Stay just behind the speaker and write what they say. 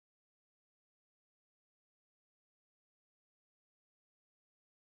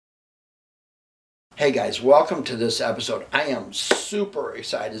Hey guys, welcome to this episode. I am super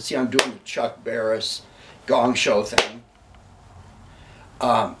excited. See, I'm doing the Chuck Barris gong show thing.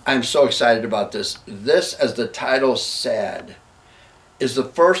 I'm so excited about this. This, as the title said, is the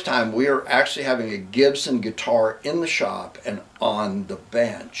first time we are actually having a Gibson guitar in the shop and on the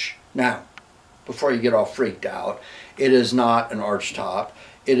bench. Now, before you get all freaked out, it is not an arch top.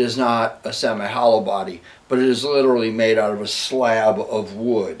 It is not a semi-hollow body, but it is literally made out of a slab of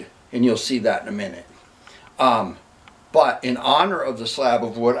wood, and you'll see that in a minute. But in honor of the slab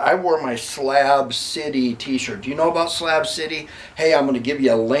of wood, I wore my Slab City t-shirt. Do you know about Slab City? Hey, I'm going to give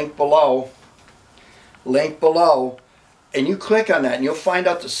you a link below. And you click on that and you'll find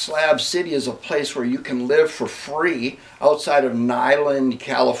out that Slab City is a place where you can live for free outside of Nyland,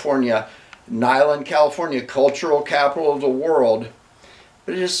 California. Nyland, California, cultural capital of the world.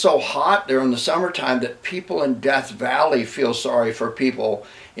 But it is so hot there in the summertime that people in Death Valley feel sorry for people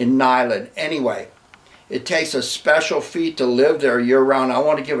in Nyland. Anyway, it takes a special feat to live there year-round. I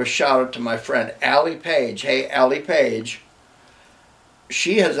want to give a shout-out to my friend Allie Page. Hey, Allie Page.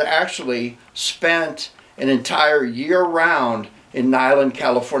 She has actually spent an entire year-round in Nyland,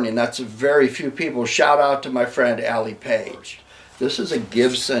 California, and that's very few people. Shout-out to my friend Allie Page. This is a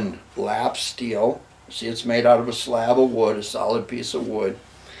Gibson lap steel. See, it's made out of a slab of wood, a solid piece of wood.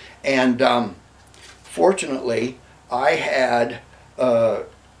 And fortunately, I had,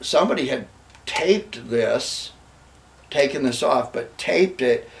 somebody had taped this, taken this off, but taped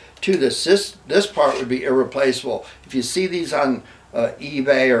it to this. This part would be irreplaceable. If you see these on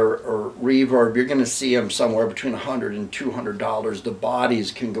eBay or Reverb, you're going to see them somewhere between $100 and $200. The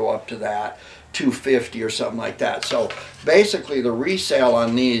bodies can go up to that, $250 or something like that. So basically the resale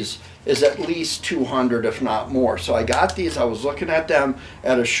on these is at least $200 if not more. So I got these. I was looking at them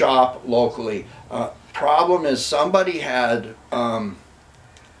at a shop locally. Problem is somebody had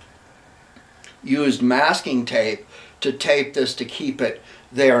used masking tape to tape this to keep it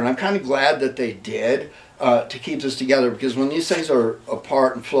there, and I'm kind of glad that they did to keep this together, because when these things are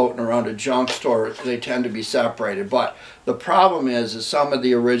apart and floating around a junk store, they tend to be separated. But the problem is some of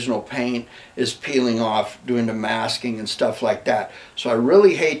the original paint is peeling off doing the masking and stuff like that. So I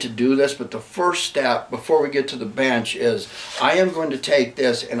really hate to do this, but the first step before we get to the bench is I am going to take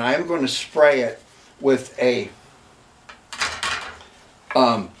this and I am going to spray it with a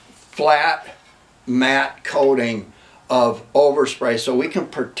flat matte coating of overspray so we can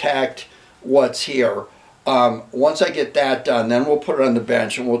protect what's here. Once I get that done, then we'll put it on the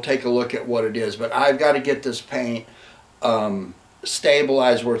bench and we'll take a look at what it is. But I've got to get this paint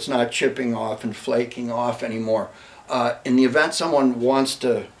stabilized where it's not chipping off and flaking off anymore. In the event someone wants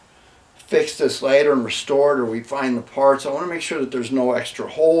to fix this later and restore it, or we find the parts, I want to make sure that there's no extra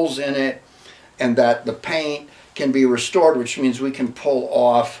holes in it and that the paint can be restored, which means we can pull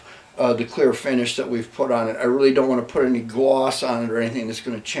off the clear finish that we've put on it. I really don't want to put any gloss on it or anything that's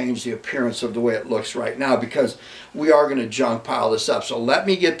going to change the appearance of the way it looks right now, because we are going to junk pile this up. So let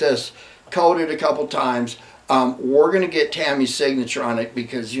me get this coated a couple times. We're going to get Tammy's signature on it,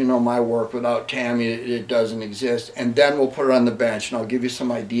 because you know my work, without Tammy it doesn't exist. And then we'll put it on the bench and I'll give you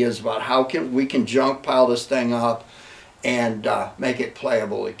some ideas about how we can junk pile this thing up and make it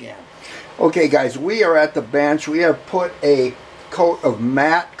playable again. Okay guys, we are at the bench. We have put a coat of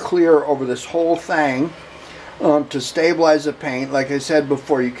matte clear over this whole thing to stabilize the paint. Like I said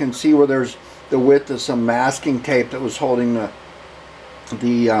before, you can see where there's the width of some masking tape that was holding the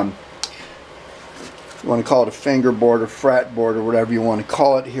you want to call it a fingerboard or fretboard or whatever you want to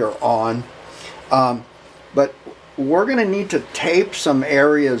call it here on. But we're going to need to tape some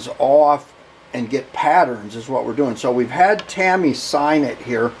areas off and get patterns is what we're doing. So we've had Tammy sign it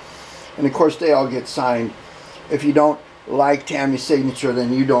here, and of course they all get signed. If you don't like Tammy's signature,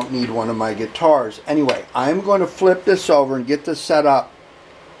 then you don't need one of my guitars. Anyway, I'm going to flip this over and get this set up.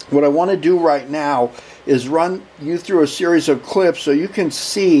 What I want to do right now is run you through a series of clips so you can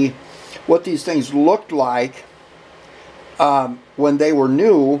see what these things looked like when they were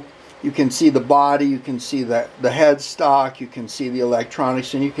new. You can see the body, you can see the headstock, you can see the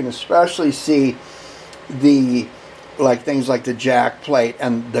electronics, and you can especially see the things like the jack plate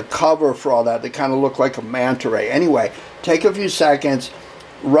and the cover for all that. They kind of look like a manta ray. Anyway, take a few seconds,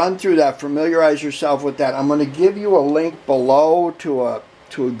 run through that, familiarize yourself with that. I'm going to give you a link below to a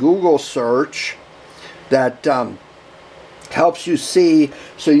Google search that helps you see,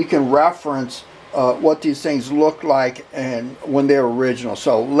 so you can reference what these things look like and when they're original.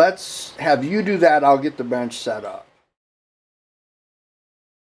 So let's have you do that. I'll get the bench set up.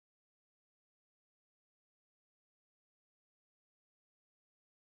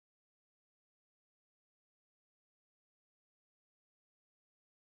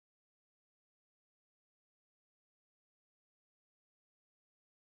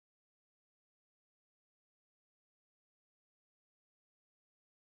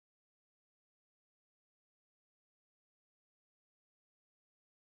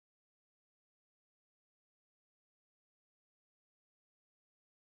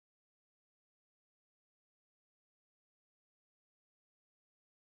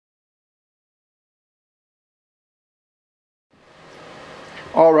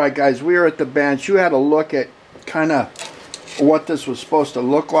 All right, guys, we are at the bench. You had a look at kind of what this was supposed to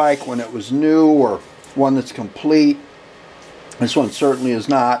look like when it was new, or one that's complete. This one certainly is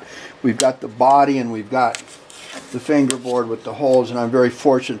not. We've got the body and we've got the fingerboard with the holes, and I'm very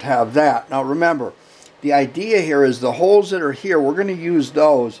fortunate to have that. Now remember, the idea here is the holes that are here, we're going to use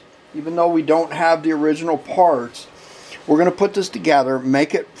those. Even though we don't have the original parts, we're going to put this together,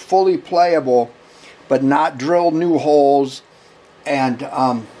 make it fully playable, but not drill new holes, and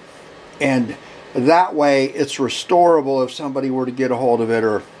that way it's restorable if somebody were to get a hold of it,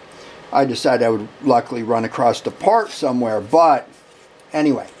 or I decided I would luckily run across the part somewhere. But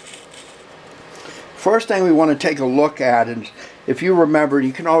anyway, first thing we want to take a look at, and if you remember,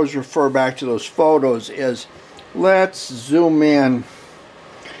 you can always refer back to those photos, is let's zoom in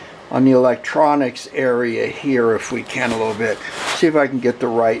on the electronics area here if we can a little bit. See if I can get the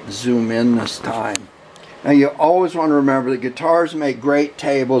right zoom in this time. Now you always want to remember that guitars make great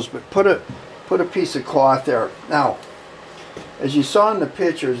tables, but put a piece of cloth there. Now, as you saw in the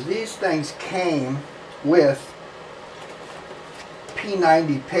pictures, these things came with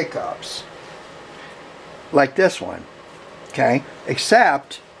P90 pickups, like this one, okay?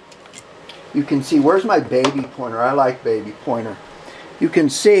 Except, you can see, where's my baby pointer? I like baby pointer. You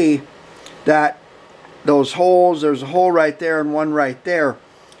can see that those holes, there's a hole right there and one right there.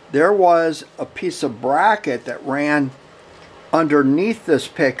 There was a piece of bracket that ran underneath this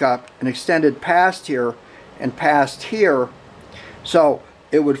pickup and extended past here and past here, so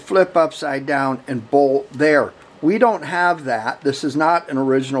it would flip upside down and bolt there. We don't have that. This is not an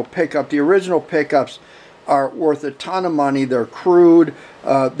original pickup. The original pickups are worth a ton of money. They're crude.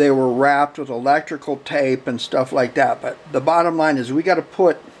 They were wrapped with electrical tape and stuff like that. But the bottom line is we got to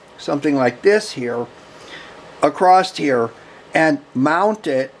put something like this here across here and mount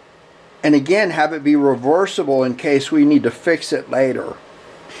it, and again have it be reversible in case we need to fix it later.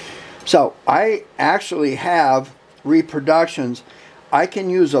 So I actually have reproductions. I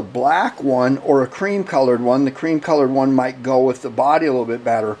can use a black one or a cream colored one. The cream colored one might go with the body a little bit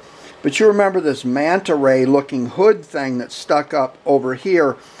better. But you remember this manta ray looking hood thing that stuck up over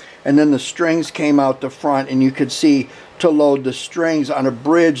here, and then the strings came out the front, and you could see to load the strings on a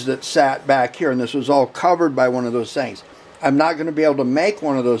bridge that sat back here, and this was all covered by one of those things. I'm not going to be able to make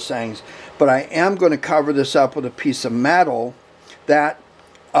one of those things, but I am going to cover this up with a piece of metal that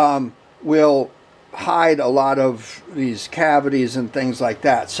will hide a lot of these cavities and things like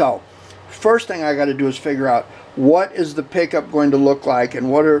that. So first thing I got to do is figure out what is the pickup going to look like,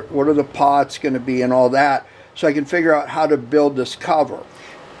 and what are the pots going to be and all that, so I can figure out how to build this cover.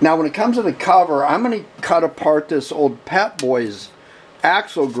 Now when it comes to the cover, I'm going to cut apart this old Pep Boys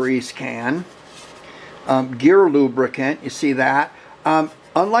axle grease can, gear lubricant, you see that.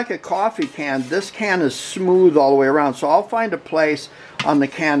 Unlike a coffee can, this can is smooth all the way around, so I'll find a place on the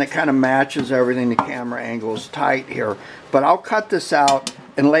can that kind of matches everything. The camera angle is tight here, but I'll cut this out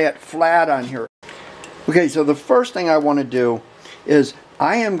and lay it flat on here. Okay, so the first thing I want to do is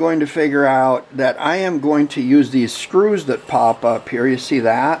I am going to figure out that I am going to use these screws that pop up here. You see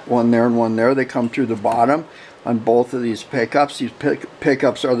that? One there and one there. They come through the bottom on both of these pickups. These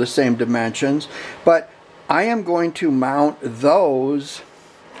pickups are the same dimensions, but I am going to mount those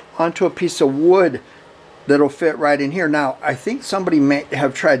onto a piece of wood that'll fit right in here. Now, I think somebody may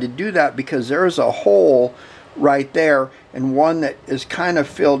have tried to do that because there's a hole right there and one that is kind of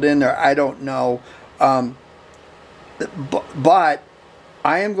filled in there. I don't know. But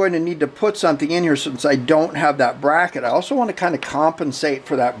I am going to need to put something in here since I don't have that bracket. I also want to kind of compensate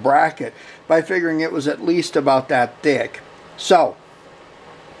for that bracket by figuring it was at least about that thick. So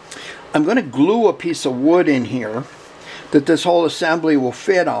I'm going to glue a piece of wood in here that this whole assembly will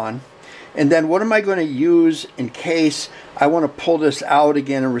fit on. And then what am I going to use in case I want to pull this out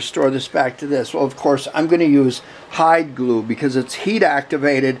again and restore this back to this? Well, of course, I'm going to use hide glue because it's heat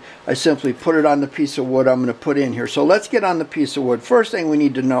activated. I simply put it on the piece of wood I'm going to put in here. So let's get on the piece of wood. First thing we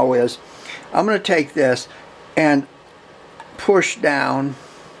need to know is I'm going to take this and push down,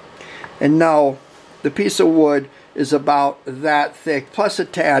 and know the piece of wood is about that thick, plus a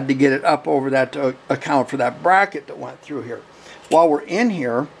tad to get it up over that to account for that bracket that went through here. While we're in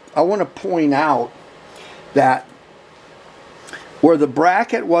here, I want to point out that where the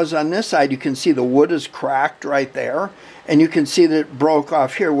bracket was on this side, you can see the wood is cracked right there, and you can see that it broke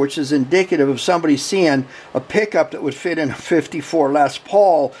off here, which is indicative of somebody seeing a pickup that would fit in a 54 Les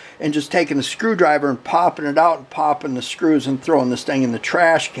Paul and just taking a screwdriver and popping it out and popping the screws and throwing this thing in the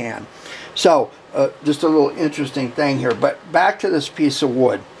trash can. So just a little interesting thing here. But back to this piece of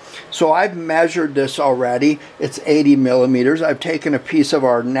wood. So I've measured this already. It's 80 millimeters. I've taken a piece of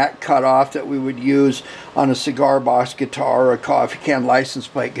our neck cutoff that we would use on a cigar box guitar or a coffee can license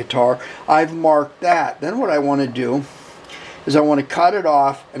plate guitar. I've marked that. Then what I want to do is I want to cut it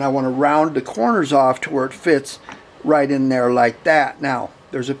off, and I want to round the corners off to where it fits right in there like that. Now,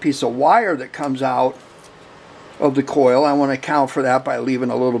 there's a piece of wire that comes out of the coil. I want to account for that by leaving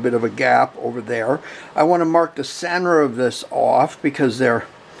a little bit of a gap over there. I want to mark the center of this off because there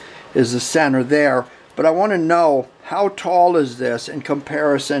is the center there, but I want to know how tall is this in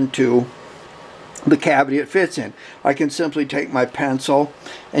comparison to the cavity it fits in. I can simply take my pencil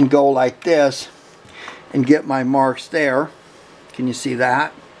and go like this and get my marks there. Can you see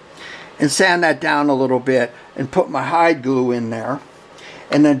that? And sand that down a little bit and put my hide glue in there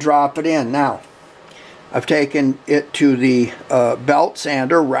and then drop it in. Now, I've taken it to the belt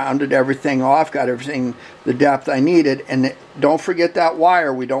sander, rounded everything off, got everything the depth I needed, and don't forget that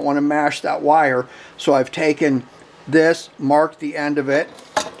wire. We don't want to mash that wire. So I've taken this, marked the end of it,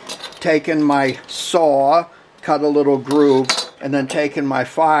 taken my saw, cut a little groove, and then taken my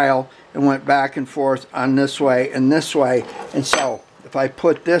file and went back and forth on this way and this way. And so if I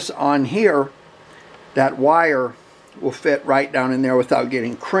put this on here, that wire will fit right down in there without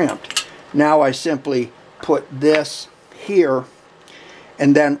getting crimped. Now I simply put this here,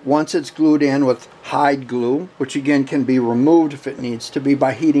 and then once it's glued in with hide glue, which again can be removed if it needs to be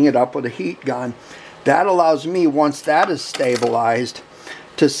by heating it up with a heat gun, that allows me, once that is stabilized,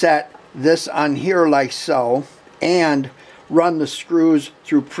 to set this on here like so and run the screws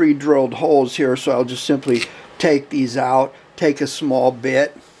through pre-drilled holes here. So I'll just simply take these out, take a small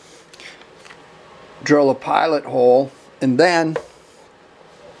bit, drill a pilot hole, and then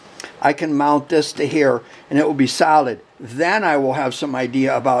I can mount this to here and it will be solid. Then I will have some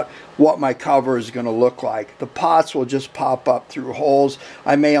idea about what my cover is going to look like. The pots will just pop up through holes.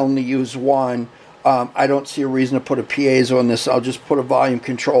 I may only use one. I don't see a reason to put a piezo in this. I'll just put a volume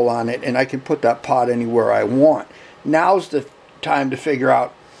control on it and I can put that pot anywhere I want. Now's the time to figure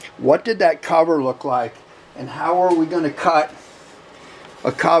out what did that cover look like and how are we going to cut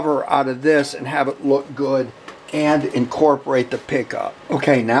a cover out of this and have it look good and incorporate the pickup.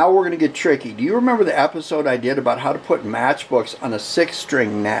 Okay, now we're going to get tricky. Do you remember the episode I did about how to put matchbooks on a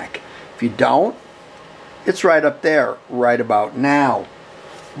 6-string neck? If you don't, it's right up there, right about now.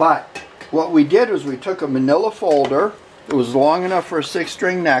 But what we did was we took a manila folder. It was long enough for a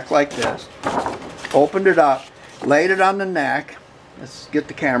 6-string neck like this. Opened it up, laid it on the neck. Let's get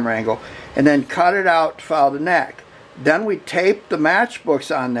the camera angle. And then cut it out to file the neck. Then we taped the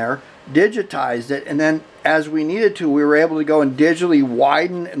matchbooks on there, digitized it, and then as we needed to, we were able to go and digitally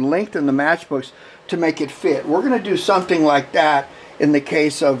widen and lengthen the matchbooks to make it fit. We're going to do something like that in the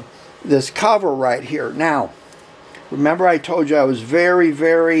case of this cover right here. Now, remember I told you I was very,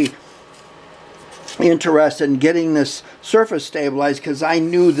 very interested in getting this surface stabilized because I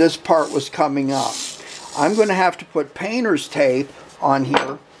knew this part was coming up. I'm going to have to put painter's tape on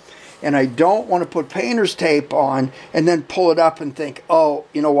here. And I don't want to put painter's tape on and then pull it up and think, oh,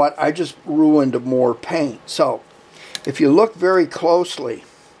 you know what, I just ruined more paint. So if you look very closely,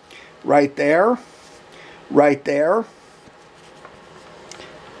 right there,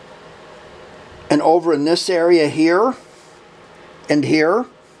 and over in this area here and here,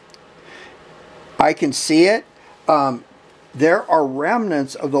 I can see it. There are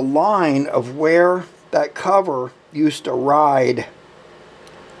remnants of the line of where that cover used to ride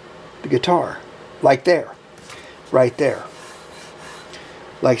the guitar, like there, right there,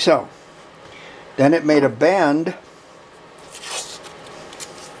 like so. Then it made a bend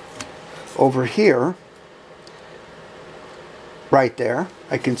over here, right there.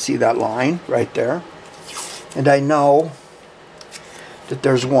 I can see that line right there, and I know that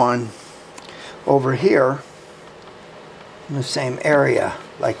there's one over here in the same area,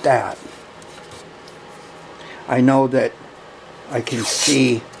 like that. I know that I can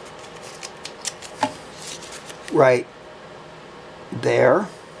see right there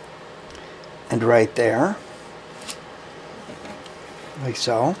and right there, like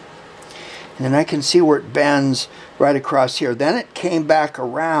so. And then I can see where it bends right across here. Then it came back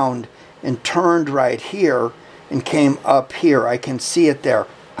around and turned right here and came up here. I can see it there.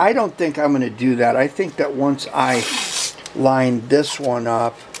 I don't think I'm going to do that. I think that once I line this one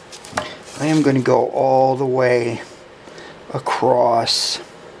up, I am going to go all the way across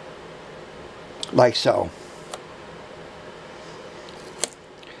like so.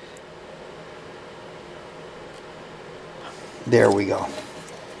 There we go.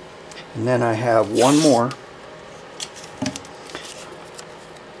 And then I have one more,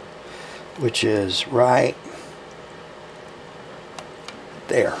 which is right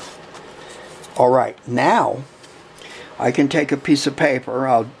there. All right, now I can take a piece of paper.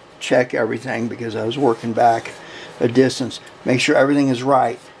 I'll check everything because I was working back a distance. Make sure everything is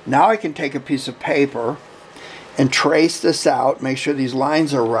right. Now I can take a piece of paper and trace this out, make sure these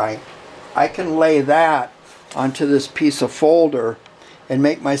lines are right. I can lay that onto this piece of folder and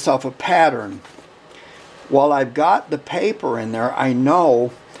make myself a pattern. While I've got the paper in there, I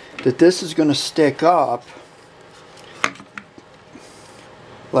know that this is going to stick up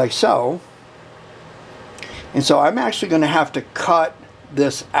like so. And so I'm actually going to have to cut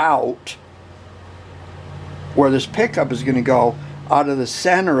this out where this pickup is going to go out of the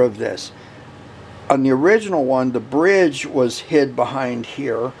center of this. On the original one, the bridge was hid behind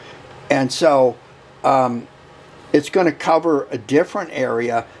here, and so it's going to cover a different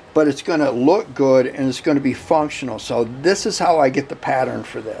area, but it's going to look good and it's going to be functional. So this is how I get the pattern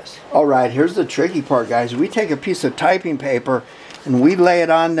for this. All right, here's the tricky part, guys. We take a piece of typing paper and we lay it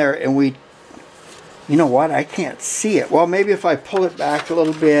on there, and we, you know what, I can't see it. Well, maybe if I pull it back a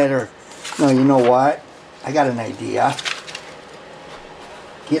little bit, or no, you know what, I got an idea.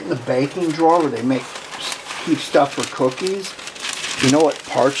 Get in the baking drawer where they keep stuff for cookies. You know what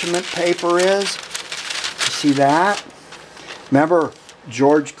parchment paper is? You see that? Remember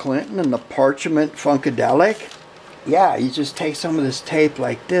George Clinton and the parchment Funkadelic? Yeah, you just take some of this tape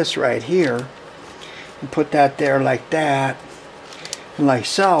like this right here and put that there like that and like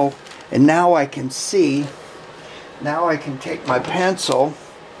so. And now I can see. Now I can take my pencil.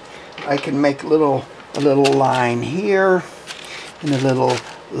 I can make a little line here and a little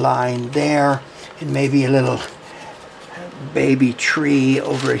line there, and maybe a little baby tree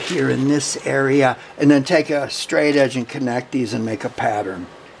over here in this area, and then take a straight edge and connect these and make a pattern.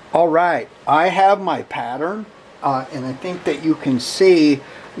 All right, I have my pattern, and I think that you can see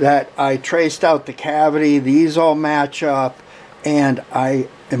that I traced out the cavity. These all match up, and I,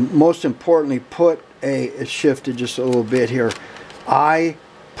 and most importantly, put it shifted just a little bit here. I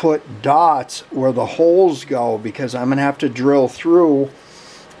put dots where the holes go because I'm going to have to drill through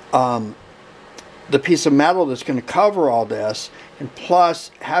the piece of metal that's going to cover all this, and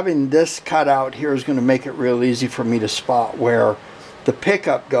plus having this cut out here is going to make it real easy for me to spot where the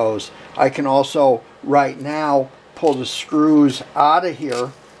pickup goes. I can also right now pull the screws out of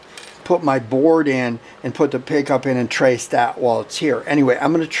here, put my board in, and put the pickup in and trace that while it's here. Anyway,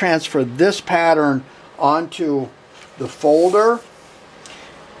 I'm going to transfer this pattern onto the folder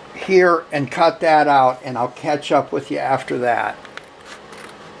here and cut that out, and I'll catch up with you after that.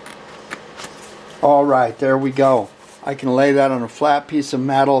 All right, there we go. I can lay that on a flat piece of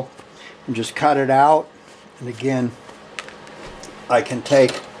metal and just cut it out. And again, I can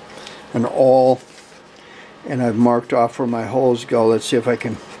take an awl, and I've marked off where my holes go. Let's see if I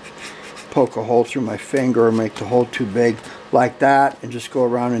can poke a hole through my finger or make the hole too big like that, and just go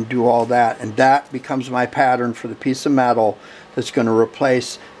around and do all that. And that becomes my pattern for the piece of metal that's going to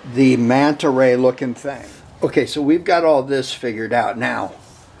replace the manta ray looking thing. Okay, so we've got all this figured out. Now,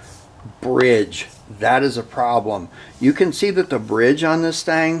 bridge, that is a problem. You can see that the bridge on this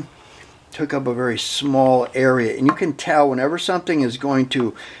thing took up a very small area, and you can tell whenever something is going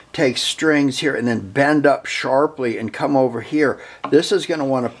to take strings here and then bend up sharply and come over here, this is going to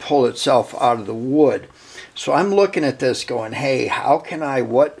want to pull itself out of the wood. So I'm looking at this going, hey, how can I,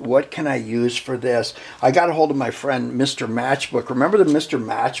 what can I use for this? I got a hold of my friend Mr. Matchbook. Remember the Mr.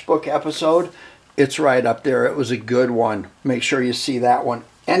 Matchbook episode? It's right up there. It was a good one. Make sure you see that one.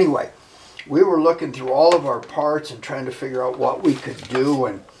 Anyway, we were looking through all of our parts and trying to figure out what we could do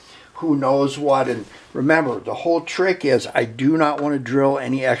and who knows what. And remember, the whole trick is I do not want to drill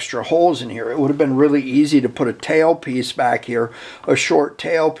any extra holes in here. It would have been really easy to put a tail piece back here, a short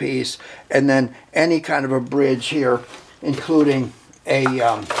tail piece, and then any kind of a bridge here, including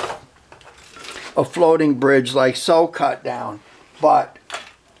a floating bridge like so cut down. But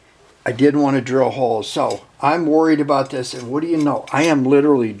I didn't want to drill holes. So I'm worried about this, and what do you know? I am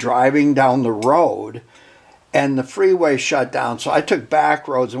literally driving down the road and the freeway shut down. So I took back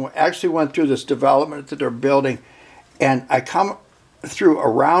roads and actually went through this development that they're building, and I come through a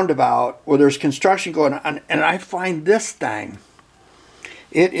roundabout where there's construction going on, and I find this thing.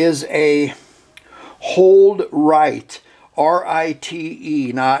 It is a hold right,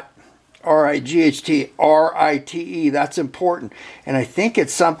 R-I-T-E, not R-I-G-H-T, R-I-T-E. That's important. And I think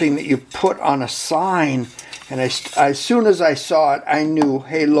it's something that you put on a sign, and as soon as I saw it, I knew,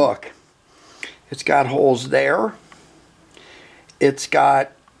 hey, look, it's got holes there. It's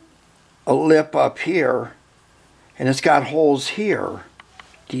got a lip up here, and it's got holes here.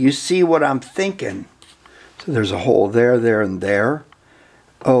 Do you see what I'm thinking? So there's a hole there, there, and there.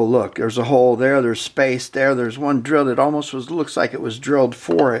 Oh, look, there's a hole there. There's space there. There's one drilled. It almost looks like it was drilled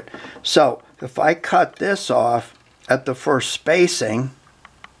for it. So if I cut this off at the first spacing,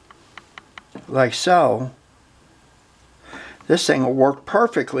 like so, this thing will work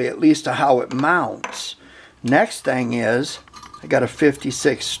perfectly, at least to how it mounts. Next thing is, I got a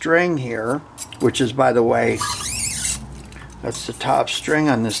 56 string here, which is, by the way, that's the top string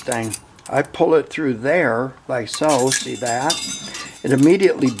on this thing. I pull it through there, like so, see that? It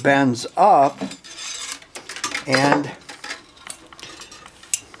immediately bends up, and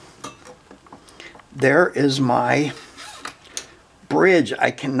there is my bridge. I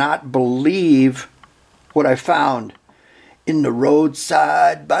cannot believe what I found. In the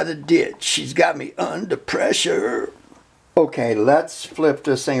roadside by the ditch, she's got me under pressure. Okay, let's flip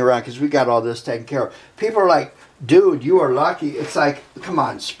this thing around because we got all this taken care of. People are like, dude, you are lucky. It's like, come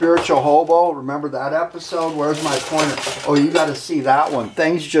on, Spiritual Hobo. Remember that episode? Where's my pointer? Oh, you got to see that one.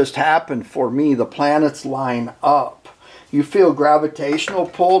 Things just happen for me. The planets line up. You feel gravitational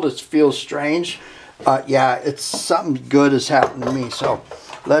pulled. It feels strange. Yeah, it's something good has happened to me. So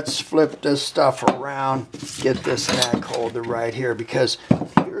let's flip this stuff around. Get this neck holder right here, because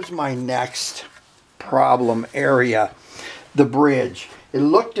here's my next problem area. The bridge. It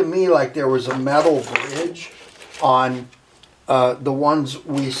looked to me like there was a metal bridge on the ones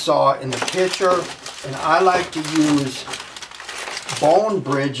we saw in the picture, and I like to use bone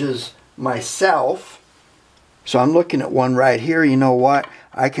bridges myself. So I'm looking at one right here. You know what?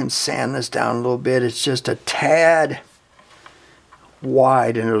 I can sand this down a little bit. It's just a tad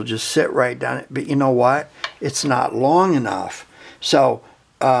wide, and it'll just sit right down. But you know what? It's not long enough. So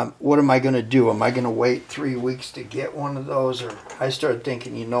what am I going to do? Am I going to wait 3 weeks to get one of those? Or I started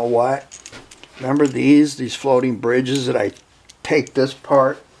thinking, you know what? Remember these floating bridges that I take this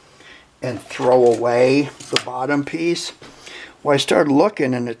part and throw away the bottom piece? Well, I started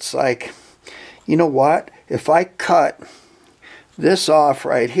looking, and it's like, you know what? If I cut this off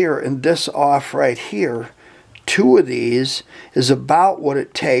right here and this off right here, 2 of these is about what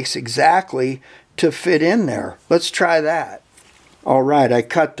it takes exactly to fit in there. Let's try that. All right, I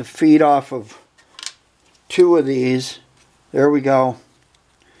cut the feet off of 2 of these. There we go.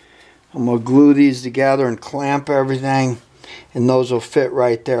 I'm going to glue these together and clamp everything, and those will fit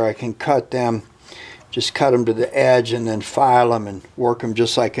right there. I can cut them, just cut them to the edge and then file them and work them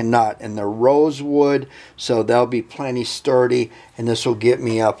just like a nut. And they're rosewood, so they'll be plenty sturdy, and this will get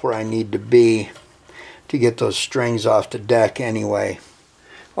me up where I need to be to get those strings off the deck anyway.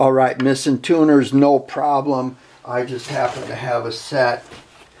 All right, missing tuners, no problem. I just happen to have a set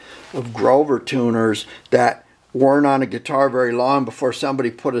of Grover tuners that weren't on a guitar very long before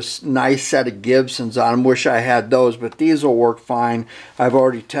somebody put a nice set of Gibsons on them. Wish I had those, but these will work fine. I've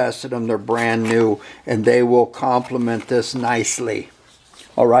already tested them. They're brand new, and they will complement this nicely.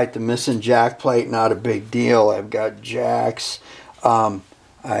 All right, the missing jack plate, not a big deal. I've got jacks. I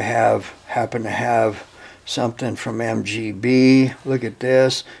happen to have something from MGB. Look at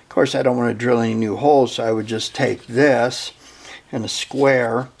this. Of course, I don't want to drill any new holes, so I would just take this and a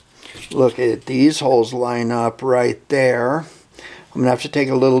square. Look at these holes line up right there. I'm going to have to take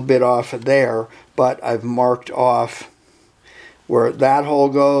a little bit off of there, but I've marked off where that hole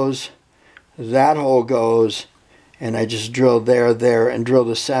goes, and I just drill there, and drill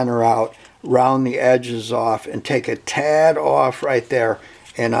the center out, round the edges off, and take a tad off right there,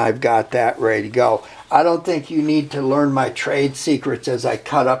 and I've got that ready to go. I don't think you need to learn my trade secrets as I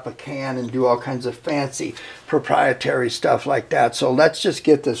cut up a can and do all kinds of fancy proprietary stuff like that. So let's just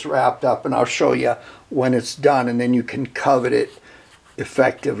get this wrapped up, and I'll show you when it's done, and then you can covet it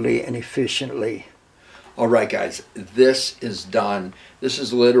effectively and efficiently. All right, guys, this is done. This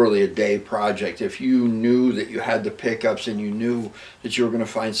is literally a day project. If you knew that you had the pickups and you knew that you were going to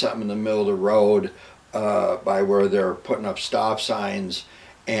find something in the middle of the road by where they're putting up stop signs,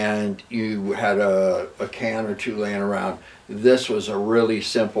 and you had a can or 2 laying around, this was a really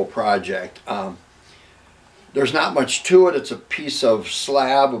simple project. There's not much to it. It's a piece of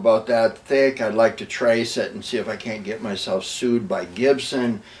slab about that thick. I'd like to trace it and see if I can't get myself sued by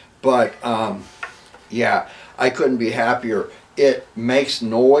Gibson, but yeah, I couldn't be happier. It makes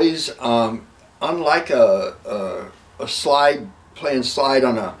noise. Unlike a slide, playing slide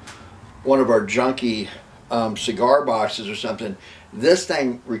on one of our junky cigar boxes or something, this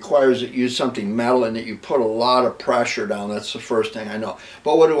thing requires that you use something metal and that you put a lot of pressure down. That's the first thing I know.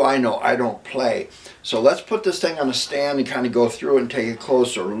 But what do I know? I don't play. So let's put this thing on a stand and kind of go through it and take a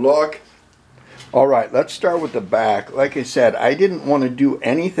closer look. All right, let's start with the back. Like I said, I didn't want to do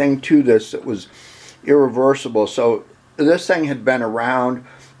anything to this that was irreversible. So this thing had been around,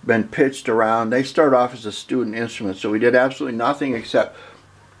 been pitched around. They started off as a student instrument, so we did absolutely nothing except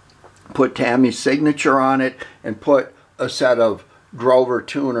put Tammy's signature on it and put a set of Grover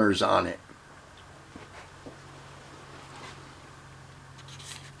tuners on it.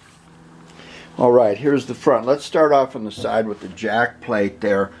 All right, here's the front. Let's start off on the side with the jack plate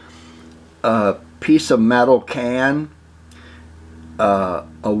there. A piece of metal can, a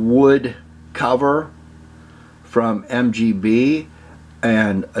wood cover from MGB,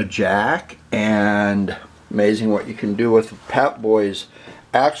 and a jack, and amazing what you can do with Pep Boys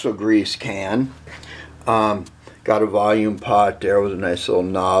axle grease can. Got a volume pot there with a nice little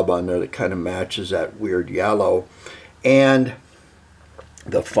knob on there that kind of matches that weird yellow. And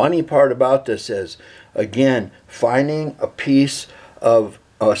the funny part about this is, again, finding a piece of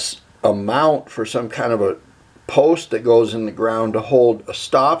a mount for some kind of a post that goes in the ground to hold a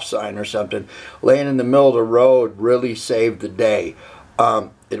stop sign or something, laying in the middle of the road really saved the day.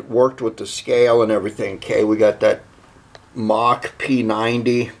 It worked with the scale and everything. Okay, we got that Mach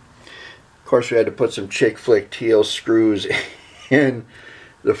P90. Of course, we had to put some chick flick heel screws in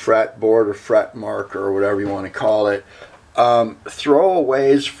the fretboard or fret marker or whatever you want to call it.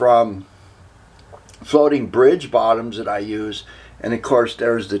 Throwaways from floating bridge bottoms that I use, and of course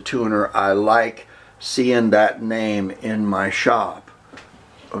there's the tuner. I like seeing that name in my shop.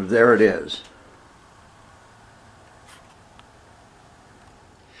 Oh, there it is.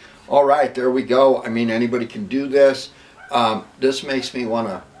 All right, there we go. I mean, anybody can do this. This makes me want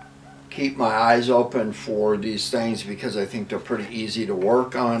to keep my eyes open for these things because I think they're pretty easy to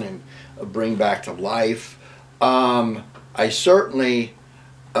work on and bring back to life. I certainly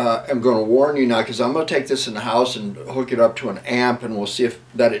am going to warn you now, because I'm going to take this in the house and hook it up to an amp, and we'll see if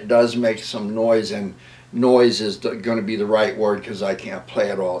that it does make some noise. And noise is going to be the right word because I can't play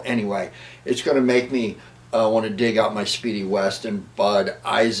it all. Anyway, it's going to make me want to dig out my Speedy West and Bud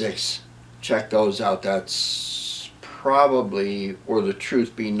Isaacs. Check those out. That's probably, or the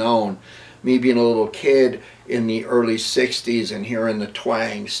truth be known, me being a little kid in the early 60s and hearing the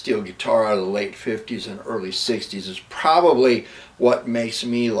twang steel guitar out of the late 50s and early 60s is probably what makes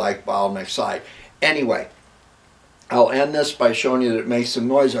me like Bottleneck Slide. Anyway, I'll end this by showing you that it makes some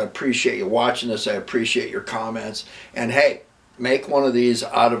noise. I appreciate you watching this. I appreciate your comments. And hey, make one of these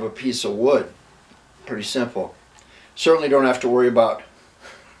out of a piece of wood. Pretty simple. Certainly don't have to worry about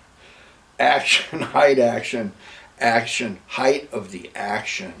action, height, action, height of the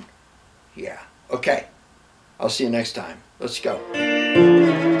action. Yeah. Okay. I'll see you next time. Let's go.